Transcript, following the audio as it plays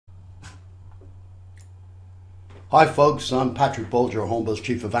Hi folks, I'm Patrick Bolger, Hornbill's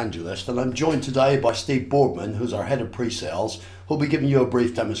Chief Evangelist, and I'm joined today by Steve Boardman, who's our Head of Pre-Sales, who'll be giving you a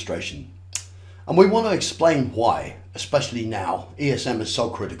brief demonstration. And we want to explain why, especially now, ESM is so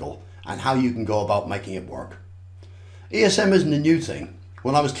critical and how you can go about making it work. ESM isn't a new thing.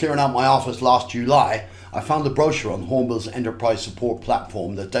 When I was clearing out my office last July, I found a brochure on Hornbill's enterprise support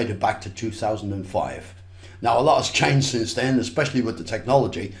platform that dated back to 2005. Now, a lot has changed since then, especially with the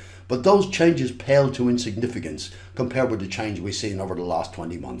technology, but those changes pale to insignificance compared with the change we've seen over the last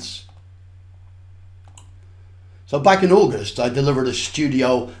 20 months. So back in August, I delivered a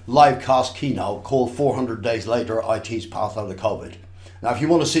studio livecast keynote called 400 Days Later, IT's Path Out of COVID. Now, if you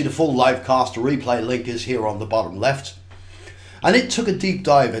want to see the full livecast, the replay link is here on the bottom left. And it took a deep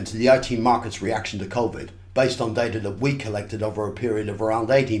dive into the IT market's reaction to COVID, based on data that we collected over a period of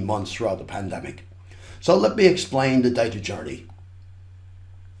around 18 months throughout the pandemic. So let me explain the data journey.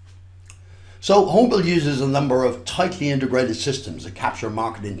 So Hornbill uses a number of tightly integrated systems that capture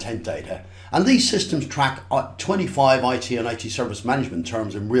market intent data, and these systems track 25 IT and IT service management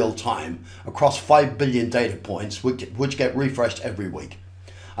terms in real time across 5 billion data points which get refreshed every week.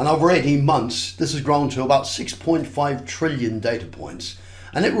 And over 18 months, this has grown to about 6.5 trillion data points,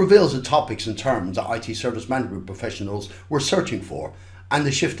 and it reveals the topics and terms that IT service management professionals were searching for and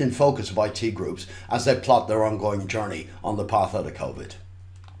the shift in focus of IT groups as they plot their ongoing journey on the path out of COVID.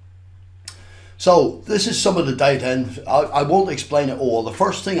 So this is some of the data, and I won't explain it all. The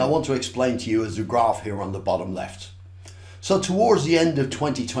first thing I want to explain to you is the graph here on the bottom left. So towards the end of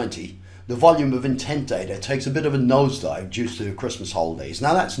 2020, the volume of intent data takes a bit of a nosedive due to the Christmas holidays.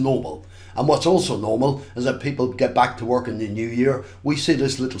 Now that's normal. And what's also normal is that people get back to work in the new year. We see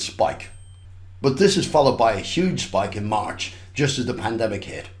this little spike. But this is followed by a huge spike in March, just as the pandemic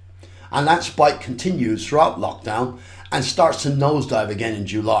hit. And that spike continues throughout lockdown and starts to nosedive again in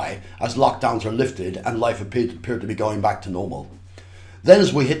July as lockdowns are lifted and life appeared to be going back to normal. Then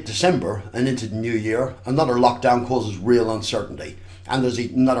as we hit December and into the new year, another lockdown causes real uncertainty and there's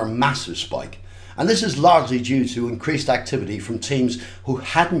another massive spike. And this is largely due to increased activity from teams who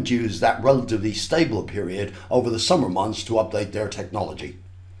hadn't used that relatively stable period over the summer months to update their technology.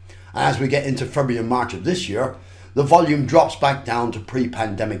 And as we get into February and March of this year, the volume drops back down to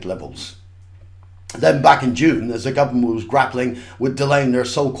pre-pandemic levels. Then back in June, as the government was grappling with delaying their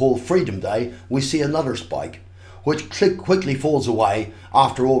so-called Freedom Day, we see another spike, which quickly falls away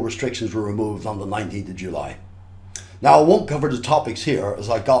after all restrictions were removed on the 19th of July. Now, I won't cover the topics here as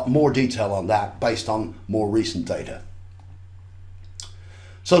I got more detail on that based on more recent data.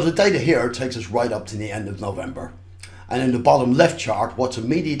 So the data here takes us right up to the end of November. And in the bottom left chart, what's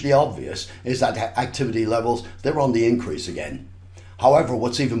immediately obvious is that activity levels, they're on the increase again. However,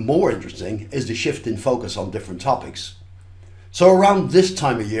 what's even more interesting is the shift in focus on different topics. So around this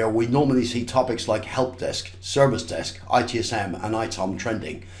time of year, we normally see topics like help desk, service desk, ITSM and ITOM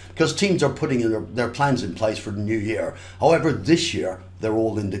trending because teams are putting their plans in place for the new year. However, this year, they're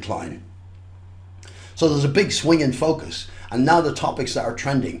all in decline. So there's a big swing in focus, and now the topics that are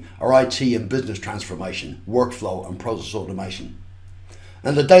trending are IT and business transformation, workflow and process automation.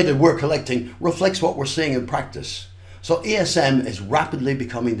 And the data we're collecting reflects what we're seeing in practice. So ESM is rapidly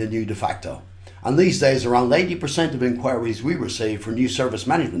becoming the new de facto. And these days, around 80% of inquiries we receive for new service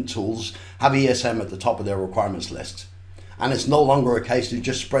management tools have ESM at the top of their requirements list. And it's no longer a case of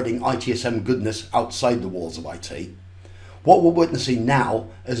just spreading ITSM goodness outside the walls of IT. What we're witnessing now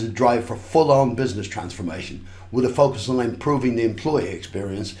is a drive for full-on business transformation with a focus on improving the employee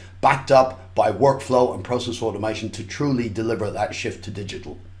experience backed up by workflow and process automation to truly deliver that shift to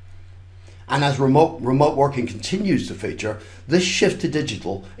digital. And as remote working continues to feature, this shift to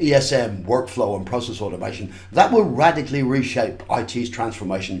digital, ESM, workflow and process automation, that will radically reshape IT's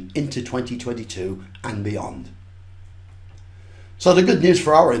transformation into 2022 and beyond. So the good news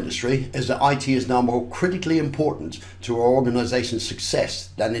for our industry is that IT is now more critically important to our organization's success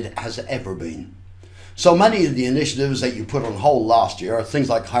than it has ever been. So many of the initiatives that you put on hold last year, things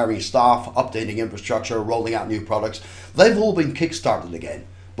like hiring staff, updating infrastructure, rolling out new products, they've all been kick-started again,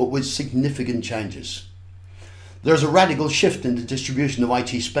 but with significant changes. There's a radical shift in the distribution of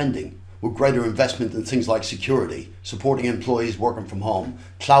IT spending, with greater investment in things like security, supporting employees working from home,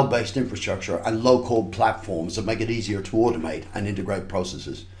 cloud-based infrastructure and low-code platforms that make it easier to automate and integrate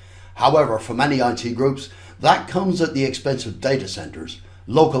processes. However, for many IT groups, that comes at the expense of data centers,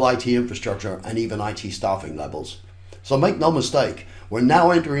 local IT infrastructure and even IT staffing levels. So make no mistake, we're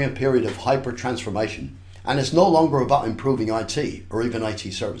now entering a period of hyper-transformation, and it's no longer about improving IT or even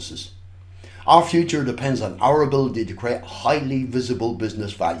IT services. Our future depends on our ability to create highly visible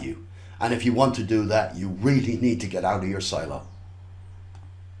business value. And if you want to do that, you really need to get out of your silo.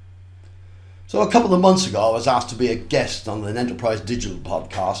 So a couple of months ago, I was asked to be a guest on an enterprise digital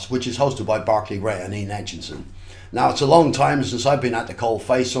podcast, which is hosted by Barclay Gray and Ian Atkinson. Now, it's a long time since I've been at the coal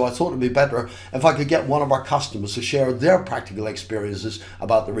face, so I thought it'd be better if I could get one of our customers to share their practical experiences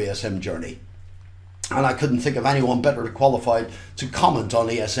about their ESM journey. And I couldn't think of anyone better qualified to comment on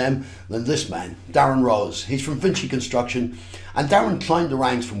ESM than this man, Darren Rose. He's from Vinci Construction, and Darren climbed the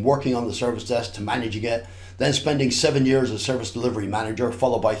ranks from working on the service desk to managing it, then spending 7 years as service delivery manager,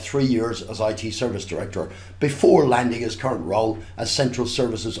 followed by 3 years as IT service director, before landing his current role as central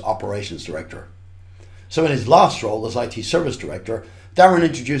services operations director. So in his last role as IT service director, Darren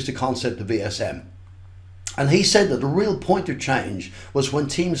introduced the concept of ESM. And he said that the real point of change was when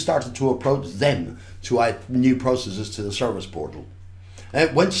teams started to approach them to add new processes to the service portal. And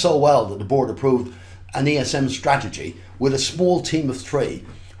it went so well that the board approved an ESM strategy with a small team of 3,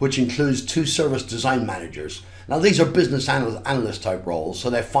 which includes 2 service design managers. Now, these are business analyst type roles,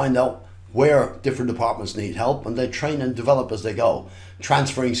 so they find out where different departments need help and they train and develop as they go,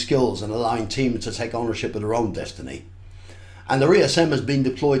 transferring skills and allowing teams to take ownership of their own destiny. And their ESM has been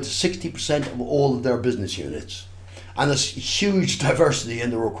deployed to 60% of all of their business units. And there's huge diversity in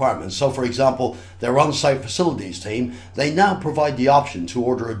the requirements. So for example, their on-site facilities team, they now provide the option to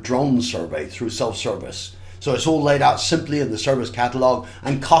order a drone survey through self-service. So it's all laid out simply in the service catalogue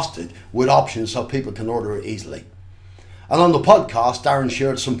and costed with options so people can order it easily. And on the podcast, Darren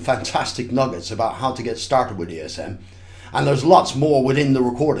shared some fantastic nuggets about how to get started with ESM. And there's lots more within the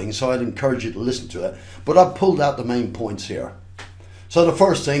recording, so I'd encourage you to listen to it. But I've pulled out the main points here. So the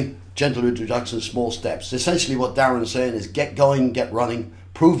first thing, gentle introduction, small steps. Essentially what Darren's saying is get going, get running,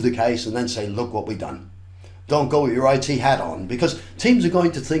 prove the case, and then say, look what we've done. Don't go with your IT hat on, because teams are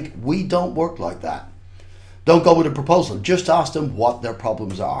going to think we don't work like that. Don't go with a proposal, just ask them what their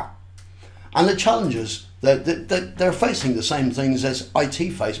problems are. And the challenges, they're facing the same things as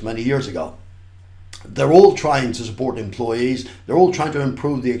IT faced many years ago. They're all trying to support employees, they're all trying to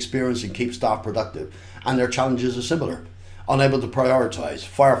improve the experience and keep staff productive, and their challenges are similar. Unable to prioritise,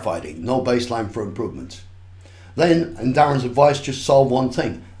 firefighting, no baseline for improvement. Then, in Darren's advice, just solve one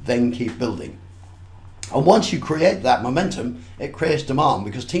thing, then keep building. And once you create that momentum, it creates demand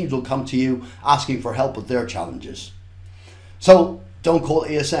because teams will come to you asking for help with their challenges. So don't call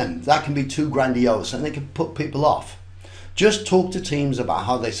it ESM. That can be too grandiose and it can put people off. Just talk to teams about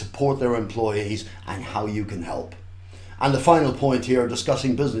how they support their employees and how you can help. And the final point here,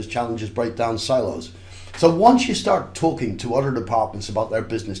 discussing business challenges break down silos. So once you start talking to other departments about their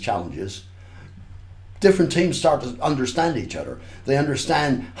business challenges, different teams start to understand each other. They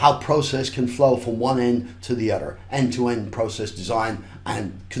understand how process can flow from one end to the other, end-to-end process design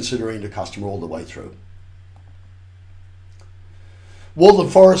and considering the customer all the way through. Walden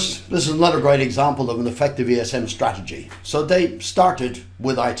Forest, this is another great example of an effective ESM strategy. So they started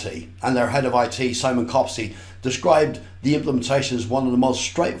with IT, and their head of IT, Simon Copsey, described the implementation as one of the most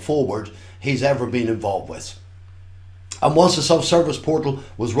straightforward he's ever been involved with. And once the self-service portal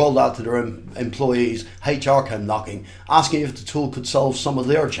was rolled out to their employees, HR came knocking, asking if the tool could solve some of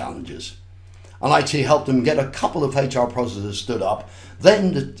their challenges. And IT helped them get a couple of HR processes stood up.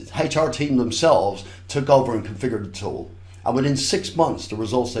 Then the HR team themselves took over and configured the tool. And within 6 months, the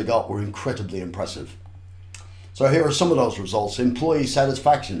results they got were incredibly impressive. So here are some of those results. Employee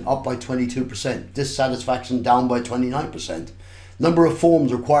satisfaction up by 22%, dissatisfaction down by 29%. Number of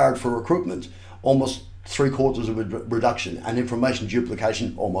forms required for recruitment, almost 3/4 of a reduction, and information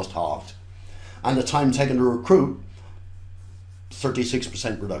duplication almost halved. And the time taken to recruit,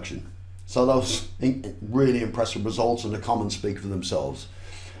 36% reduction. So those really impressive results, and the comments speak for themselves.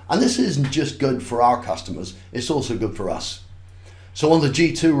 And this isn't just good for our customers, it's also good for us. So on the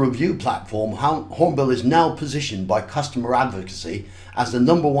G2 review platform, Hornbill is now positioned by customer advocacy as the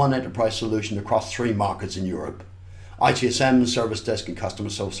 #1 enterprise solution across 3 markets in Europe: ITSM, service desk and customer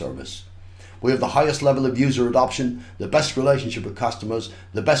self-service. We have the highest level of user adoption, the best relationship with customers,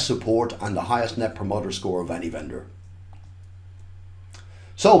 the best support and the highest net promoter score of any vendor.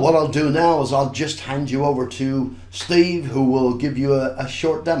 So what I'll do now is I'll just hand you over to Steve, who will give you a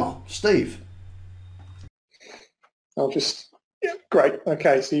short demo. Steve. Great.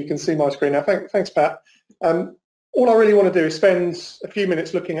 Okay, so you can see my screen now. Thanks, Pat. All I really want to do is spend a few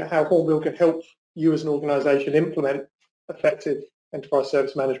minutes looking at how Hornbill can help you as an organisation implement effective enterprise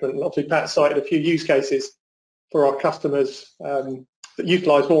service management. And obviously Pat cited a few use cases for our customers that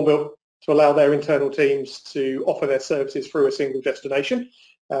utilise Hornbill to allow their internal teams to offer their services through a single destination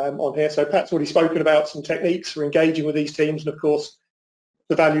on here. So Pat's already spoken about some techniques for engaging with these teams, and of course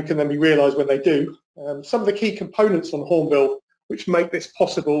the value can then be realised when they do. Some of the key components on Hornbill which make this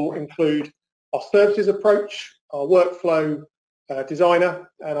possible include our services approach, our workflow, designer,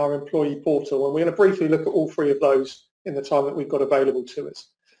 and our employee portal. And we're going to briefly look at all three of those in the time that we've got available to us.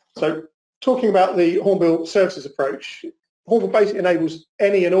 So talking about the Hornbill services approach, Hornbill basically enables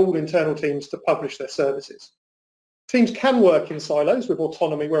any and all internal teams to publish their services. Teams can work in silos with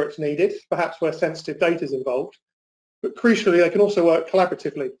autonomy where it's needed, perhaps where sensitive data is involved, but crucially they can also work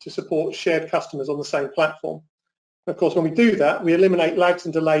collaboratively to support shared customers on the same platform. Of course, when we do that, we eliminate lags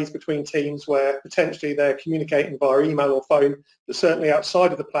and delays between teams where potentially they're communicating via email or phone, but certainly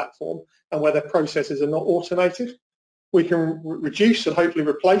outside of the platform, and where their processes are not automated. We can reduce and hopefully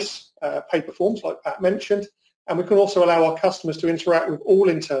replace paper forms, like Pat mentioned, and we can also allow our customers to interact with all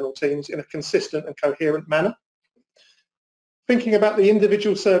internal teams in a consistent and coherent manner. Thinking about the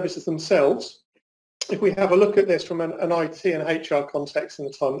individual services themselves, if we have a look at this from an IT and HR context in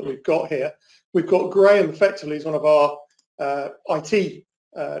the time that we've got here, we've got Graham effectively as one of our IT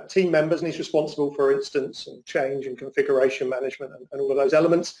team members, and he's responsible for instance and change and configuration management and all of those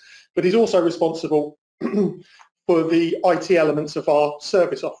elements, but he's also responsible for the IT elements of our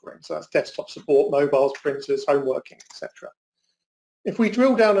service offering, so that's desktop support, mobiles, printers, home working, etc. If we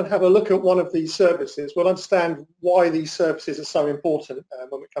drill down and have a look at one of these services, we'll understand why these services are so important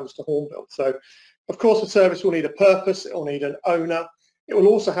when it comes to Hornbill. So, of course, the service will need a purpose, it will need an owner, it will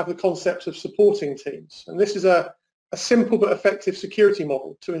also have the concept of supporting teams. And this is a simple but effective security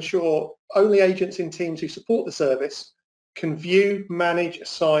model to ensure only agents in teams who support the service can view, manage,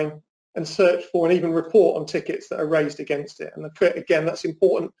 assign, and search for and even report on tickets that are raised against it. And again, that's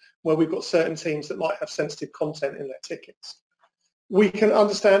important where we've got certain teams that might have sensitive content in their tickets. We can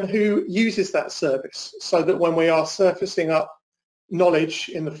understand who uses that service so that when we are surfacing up knowledge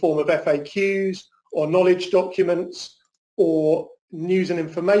in the form of FAQs or knowledge documents or news and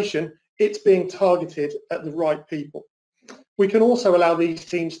information, it's being targeted at the right people. We can also allow these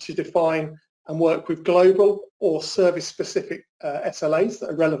teams to define and work with global or service-specific SLAs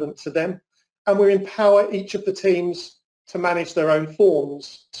that are relevant to them. And we empower each of the teams to manage their own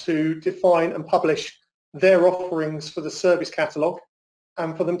forms, to define and publish their offerings for the service catalogue,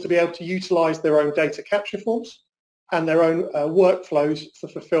 and for them to be able to utilise their own data capture forms and their own workflows for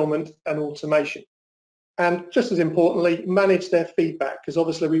fulfilment and automation. And just as importantly, manage their feedback, because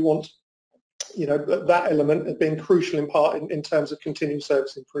obviously we want that element as being crucial in part in terms of continuous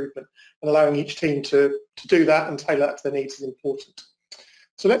service improvement, and allowing each team to do that and tailor that to their needs is important.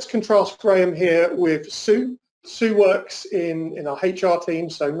 So let's contrast Graham here with Sue. Sue works in our HR team,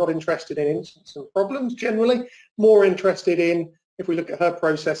 so not interested in incidents and problems generally, more interested in, if we look at her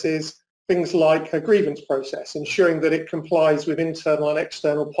processes, things like her grievance process, ensuring that it complies with internal and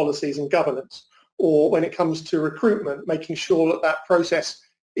external policies and governance, or when it comes to recruitment, making sure that that process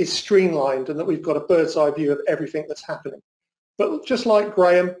is streamlined and that we've got a bird's eye view of everything that's happening. But just like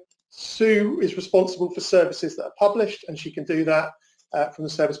Graham, Sue is responsible for services that are published, and she can do that from the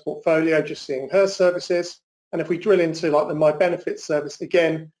service portfolio, just seeing her services. And if we drill into like the My Benefits service,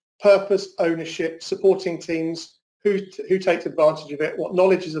 again, purpose, ownership, supporting teams, who takes advantage of it, what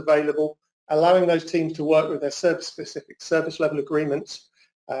knowledge is available, allowing those teams to work with their service-specific service level agreements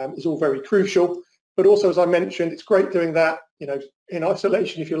is all very crucial. But also, as I mentioned, it's great doing that, in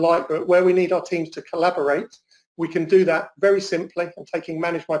isolation, if you like, but where we need our teams to collaborate, we can do that very simply. And taking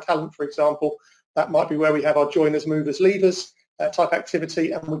Manage My Talent, for example, that might be where we have our joiners, movers, leavers type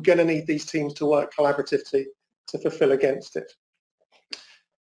activity, and we're going to need these teams to work collaboratively to fulfill against it.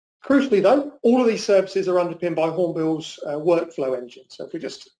 Crucially though, all of these services are underpinned by Hornbill's workflow engine. So if we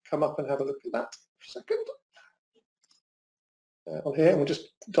just come up and have a look at that for a second. On here, and we'll just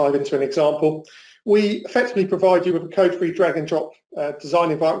dive into an example. We effectively provide you with a code-free drag and drop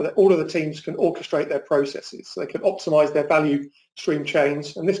design environment that all of the teams can orchestrate their processes. So they can optimize their value stream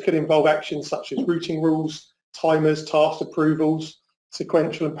chains, and this could involve actions such as routing rules, timers, task approvals,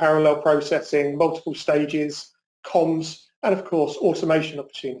 sequential and parallel processing, multiple stages, comms, and of course automation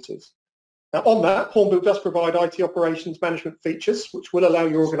opportunities. Now on that, Hornbill does provide IT operations management features which will allow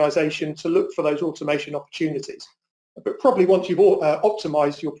your organisation to look for those automation opportunities, but probably once you've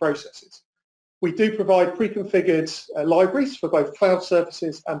optimised your processes. We do provide pre-configured libraries for both cloud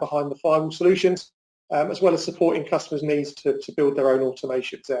services and behind the firewall solutions, as well as supporting customers' needs to build their own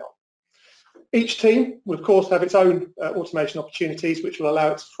automations out. Each team will of course have its own automation opportunities which will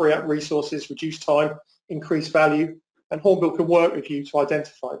allow it to free up resources, reduce time, increase value, and Hornbill can work with you to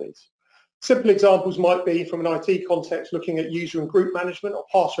identify these. Simple examples might be from an IT context looking at user and group management or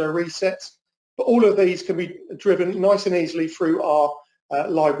password resets, but all of these can be driven nice and easily through our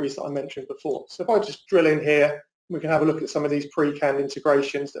libraries that I mentioned before. So if I just drill in here, we can have a look at some of these pre-canned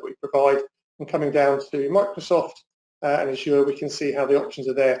integrations that we provide, and coming down to Microsoft and Azure, we can see how the options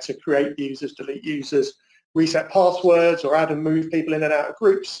are there to create users, delete users, reset passwords or add and move people in and out of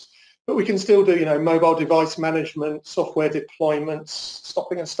groups. But we can still do, mobile device management, software deployments,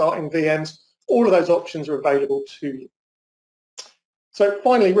 stopping and starting VMs. All of those options are available to you. So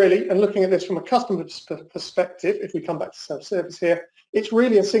finally, really, and looking at this from a customer perspective, if we come back to self-service here, it's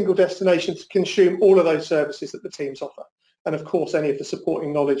really a single destination to consume all of those services that the teams offer, and of course, any of the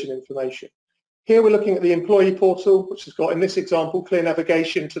supporting knowledge and information. Here we're looking at the employee portal, which has got, in this example, clear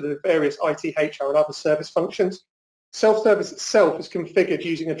navigation to the various IT, HR, and other service functions. Self-service itself is configured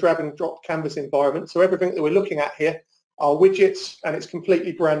using a drag and drop canvas environment, so everything that we're looking at here are widgets, and it's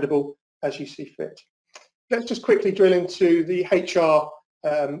completely brandable as you see fit. Let's just quickly drill into the HR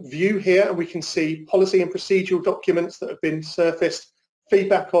view here, and we can see policy and procedural documents that have been surfaced,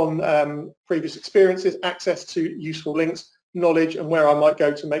 feedback on previous experiences, access to useful links, knowledge, and where I might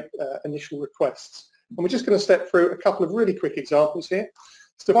go to make initial requests. And we're just going to step through a couple of really quick examples here.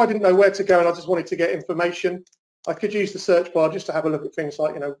 So if I didn't know where to go and I just wanted to get information, I could use the search bar just to have a look at things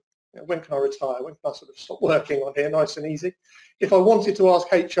like, when can I retire? When can I sort of stop working on here? Nice and easy. If I wanted to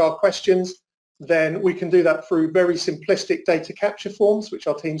ask HR questions, then we can do that through very simplistic data capture forms, which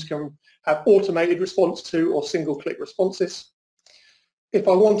our teams can have automated response to or single-click responses. If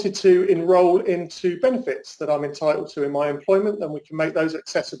I wanted to enroll into benefits that I'm entitled to in my employment, then we can make those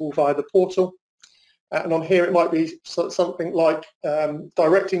accessible via the portal. And on here, it might be something like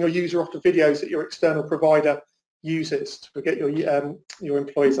directing your user off to videos that your external provider uses to get your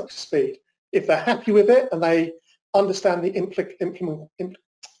employees up to speed. If they're happy with it and they understand the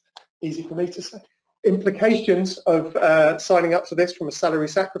easy for me to say, implications of signing up to this from a salary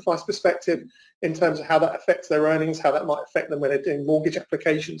sacrifice perspective in terms of how that affects their earnings, how that might affect them when they're doing mortgage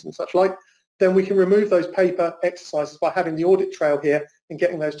applications and such like, then we can remove those paper exercises by having the audit trail here and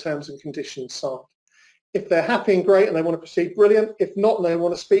getting those terms and conditions signed. If they're happy and great and they want to proceed, brilliant. If not and they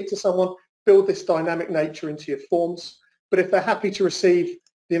want to speak to someone, build this dynamic nature into your forms. But if they're happy to receive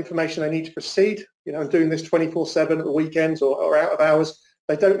the information they need to proceed, and doing this 24/7 at the weekends or out of hours,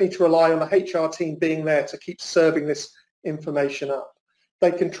 they don't need to rely on the HR team being there to keep serving this information up.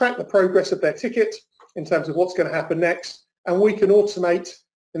 They can track the progress of their ticket in terms of what's going to happen next, and we can automate,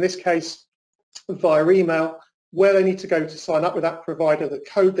 in this case, via email, where they need to go to sign up with that provider, the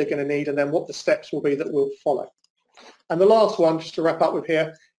code they're going to need, and then what the steps will be that will follow. And the last one, just to wrap up with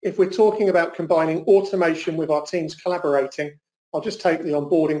here, if we're talking about combining automation with our teams collaborating, I'll just take the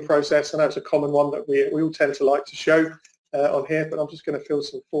onboarding process. I know it's a common one that we all tend to like to show on here, but I'm just going to fill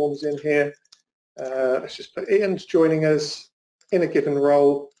some forms in here. Let's just put Ian's joining us in a given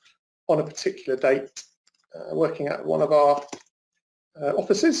role on a particular date, working at one of our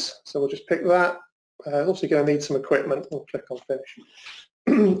offices. So we'll just pick that. Also going to need some equipment. We'll click on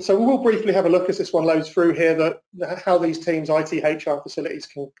finish. So we'll briefly have a look as this one loads through here how these teams, IT, HR, facilities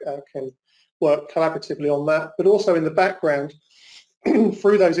can work collaboratively on that. But also in the background,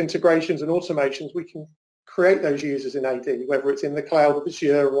 through those integrations and automations, we can create those users in AD, whether it's in the cloud of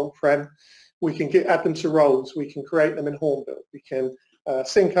Azure or on-prem. We can add them to roles. We can create them in Hornbill. We can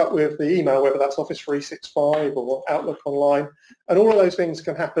sync up with the email, whether that's Office 365 or Outlook Online. And all of those things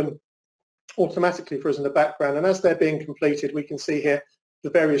can happen automatically for us in the background. And as they're being completed, we can see here the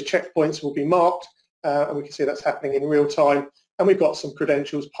various checkpoints will be marked, and we can see that's happening in real time. And we've got some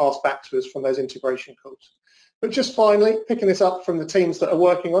credentials passed back to us from those integration calls. But just finally, picking this up from the teams that are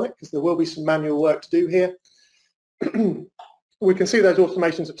working on it, because there will be some manual work to do here, we can see those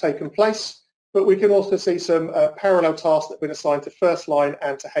automations have taken place, but we can also see some parallel tasks that have been assigned to first line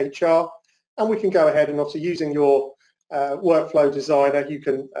and to HR. And we can go ahead and also using your workflow designer, you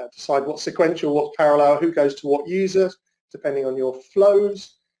can decide what's sequential, what's parallel, who goes to what users, depending on your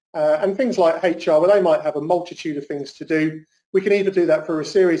flows. And things like HR, where they might have a multitude of things to do, we can either do that for a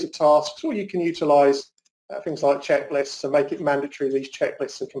series of tasks, or you can utilize things like checklists and make it mandatory these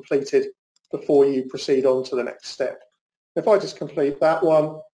checklists are completed before you proceed on to the next step. If I just complete that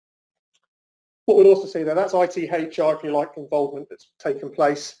one, what we'll also see there, that's IT, HR, if you like, involvement that's taken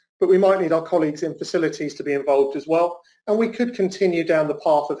place, but we might need our colleagues in facilities to be involved as well. And we could continue down the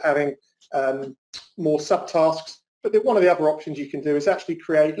path of having more subtasks, but one of the other options you can do is actually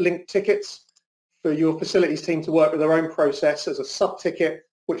create linked tickets for your facilities team to work with their own process as a sub-ticket,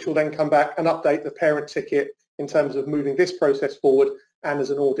 which will then come back and update the parent ticket in terms of moving this process forward and as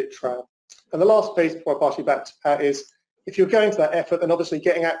an audit trail. And the last piece before I pass you back to Pat is, if you're going to that effort, then obviously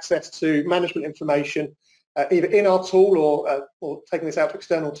getting access to management information either in our tool or taking this out to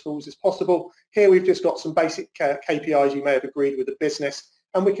external tools is possible. Here we've just got some basic KPIs you may have agreed with the business,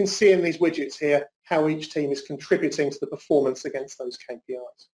 and we can see in these widgets here how each team is contributing to the performance against those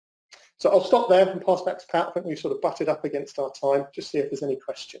KPIs. So I'll stop there and pass back to Pat. I think we've sort of butted up against our time. Just see if there's any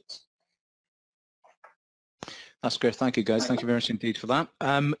questions. That's great. Thank you, guys. Thank you very much indeed for that.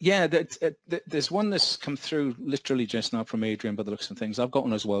 Yeah, there's one that's come through literally just now from Adrian by the looks of things. I've got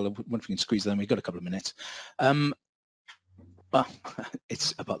one as well. I wonder if we can squeeze them. We've got a couple of minutes. Well,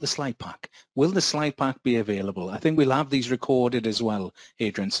 it's about the slide pack. Will the slide pack be available? I think we'll have these recorded as well,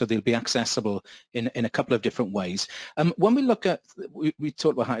 Adrian, so they'll be accessible in a couple of different ways. When we look at, we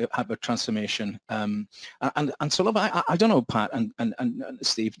talked about hyper transformation, and sort of, I don't know, Pat and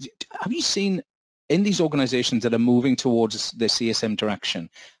Steve, have you seen in these organizations that are moving towards the ESM direction,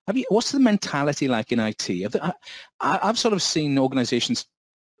 what's the mentality like in IT? I've sort of seen organizations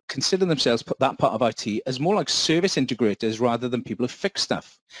consider themselves, that part of IT, as more like service integrators rather than people who fix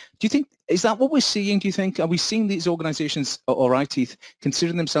stuff. Do you think, is that what we're seeing, do you think? Are we seeing these organizations or IT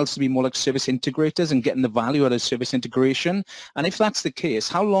considering themselves to be more like service integrators and getting the value out of service integration? And if that's the case,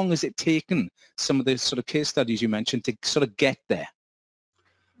 how long has it taken some of the sort of case studies you mentioned to sort of get there?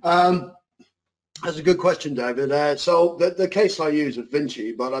 That's a good question, David. So the case I use with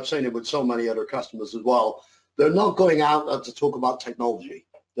Vinci, but I've seen it with so many other customers as well, they're not going out to talk about technology.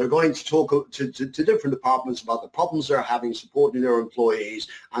 They're going to talk to different departments about the problems they're having supporting their employees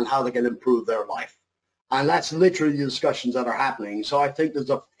and how they can improve their life. And that's literally the discussions that are happening. So I think there's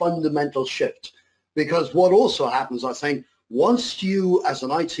a fundamental shift, because what also happens, I think, once you as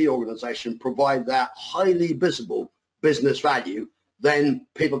an IT organization provide that highly visible business value, then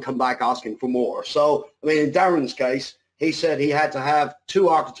people come back asking for more. So, I mean, in Darren's case, he said he had to have 2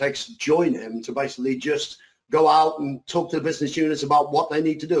 architects join him to basically just go out and talk to the business units about what they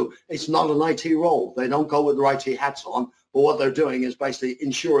need to do. It's not an IT role. They don't go with their IT hats on, but what they're doing is basically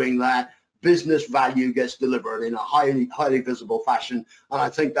ensuring that business value gets delivered in a highly visible fashion. And I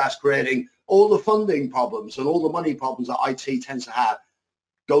think that's creating all the funding problems and all the money problems that IT tends to have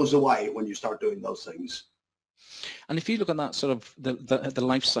goes away when you start doing those things. And if you look at that sort of the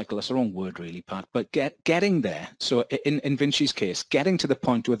life cycle, that's the wrong word really, Pat, but getting there. So in Vinci's case, getting to the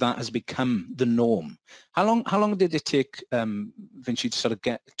point where that has become the norm. How long did it take Vinci to sort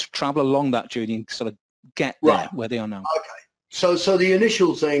of travel along that journey and sort of get there where they are now? Okay. So the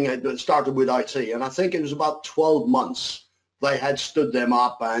initial thing started with IT, and I think it was about 12 months they had stood them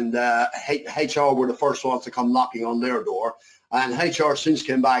up, and HR were the first ones to come knocking on their door. And HR since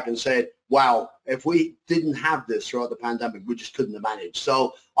came back and said, wow, if we didn't have this throughout the pandemic, we just couldn't have managed.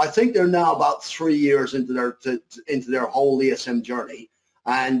 So I think they're now about 3 years into their whole ESM journey.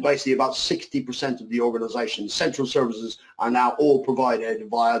 And basically about 60% of the organization, central services, are now all provided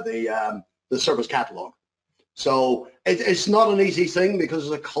via the service catalog. So it's not an easy thing because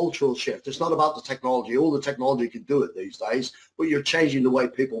it's a cultural shift. It's not about the technology. All the technology can do it these days, but you're changing the way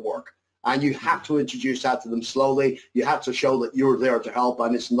people work. And you have to introduce that to them slowly. You have to show that you're there to help,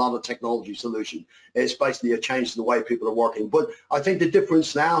 and it's not a technology solution. It's basically a change to the way people are working. But I think the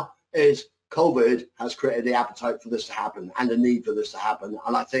difference now is COVID has created the appetite for this to happen and the need for this to happen.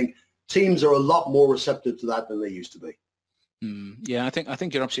 And I think teams are a lot more receptive to that than they used to be. Yeah, I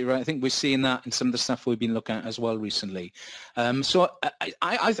think you're absolutely right. I think we're seeing that in some of the stuff we've been looking at as well recently. So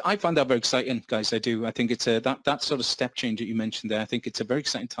I find that very exciting, guys. I do. I think it's that sort of step change that you mentioned there. I think it's a very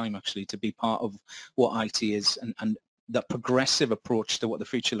exciting time actually to be part of what IT is and that progressive approach to what the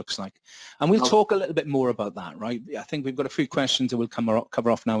future looks like. And we'll talk a little bit more about that, right? I think we've got a few questions that we'll cover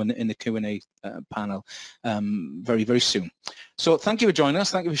off now in the Q&A panel very, very soon. So thank you for joining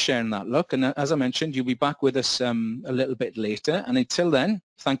us. Thank you for sharing that look. And as I mentioned, you'll be back with us a little bit later. And until then,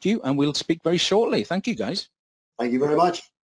 thank you. And we'll speak very shortly. Thank you, guys. Thank you very much.